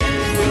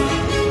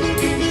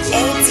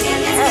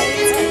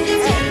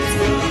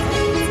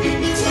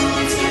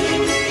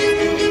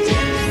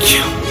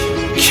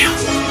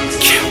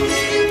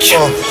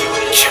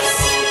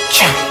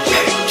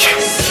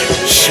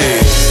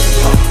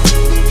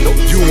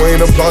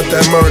ain't about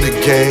that murder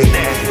game.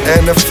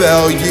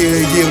 NFL,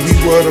 yeah, we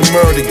were the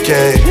murder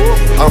gang.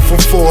 I'm from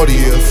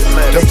 40th,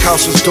 them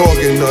cops was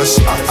dogging us.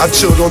 I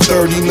chilled on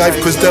 39th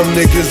cause them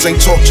niggas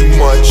ain't talk too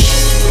much.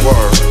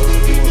 Word.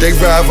 They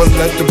rather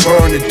let the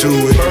burner do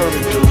it.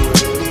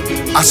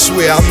 I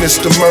swear I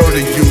missed the murder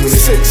unit.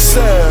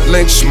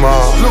 Lynch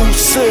mob,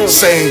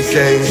 same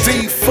game.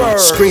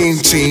 Scream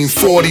team,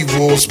 40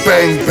 rules,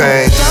 bang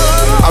bang.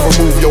 I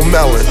remove your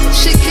melon.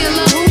 Shit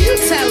killer, who you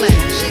tellin'?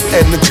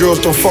 And the girls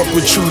don't fuck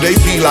with you, they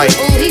be like,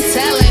 Who he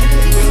tellin'?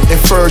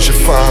 Infers you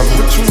find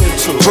me,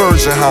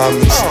 birds and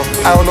homies.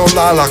 I don't know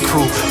Lala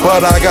crew,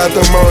 but I got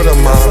the murder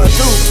mom.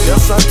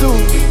 Yes, I do.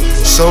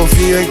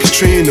 Sophie and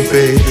Katrina,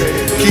 baby.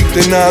 Keep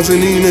the Nas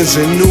and Ninas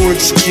and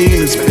Newark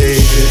Sakinas,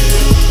 baby.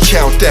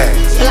 Count that.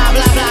 Blah,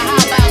 blah, blah, how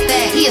about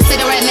that? He a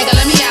cigarette nigga,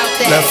 let me out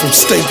there. Left him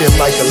stinking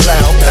like a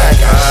loud back.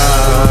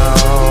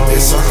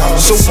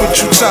 So what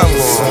you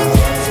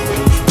tellin'?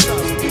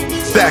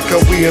 Back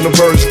up, we in the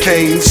birds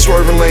cane,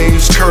 swerving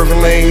lanes, curving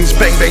lanes,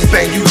 bang, bang,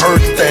 bang, you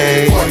heard the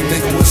thing. What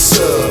nigga, what's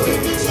up?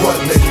 What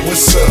nigga,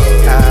 what's up?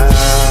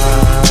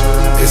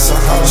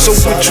 So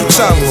what you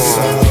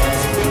tellin'?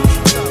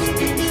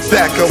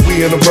 Back up,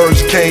 we in the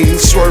birds cane,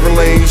 swerving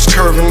lanes,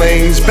 curving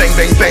lanes, bang,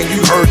 bang, bang, you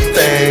heard the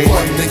thing.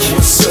 What nigga,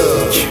 what's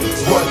up?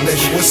 What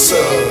nigga, what's up?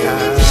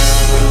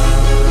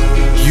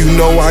 You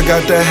know I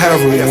got that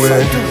heroin.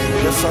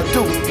 Yes, I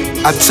do.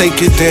 I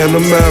take it down to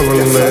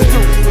Maryland.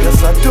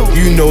 Yes, I do.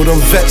 You know them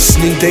vets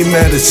need they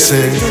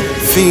medicine.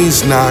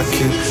 Fiends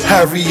knocking,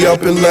 hurry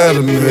up and let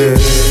them in.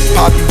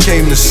 Poppy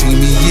came to see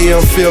me, yeah,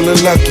 I'm feeling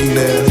lucky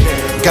now.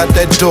 Got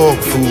that dog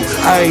food,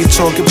 I ain't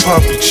talking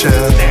puppy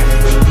child.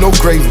 No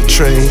gravy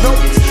train,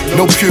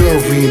 no pure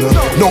arena,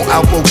 no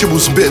Alpo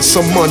kibbles bits,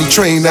 some money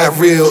train, that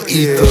real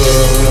ether.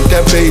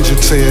 That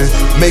Beijing 10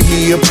 made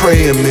me a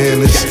praying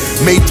mantis.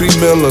 Made 3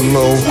 mil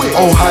alone,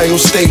 Ohio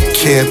State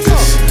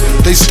campus.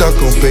 They stuck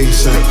on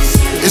basic,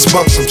 it's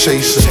bucks I'm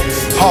chasing.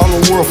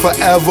 Harlem world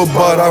forever,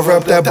 but I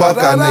rep that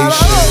Buckeye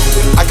Nation.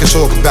 I can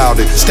talk about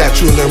it,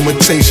 statute of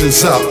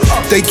limitations up.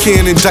 They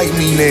can't indict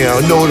me now,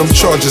 know them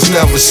charges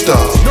never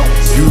stop.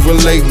 You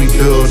relate, we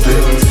build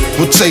it,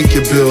 we'll take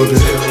your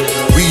building.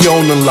 We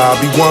own the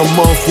lobby, 1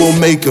 month we'll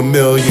make $1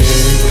 million.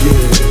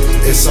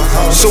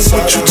 So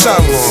what you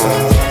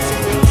tellin'?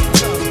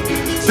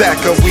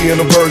 Back up, we in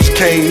the birds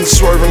cane,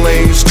 swerving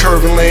lanes,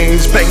 curving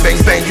lanes, bang, bang,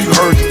 bang, you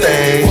heard the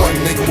thing. What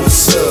nigga,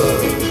 what's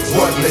up?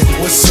 What nigga,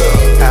 what's up?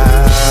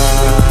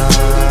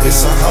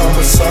 It's a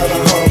homicide, a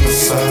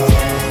homicide.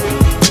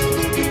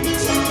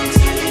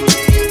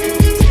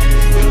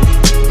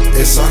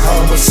 It's a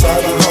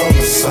homicide, a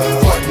homicide.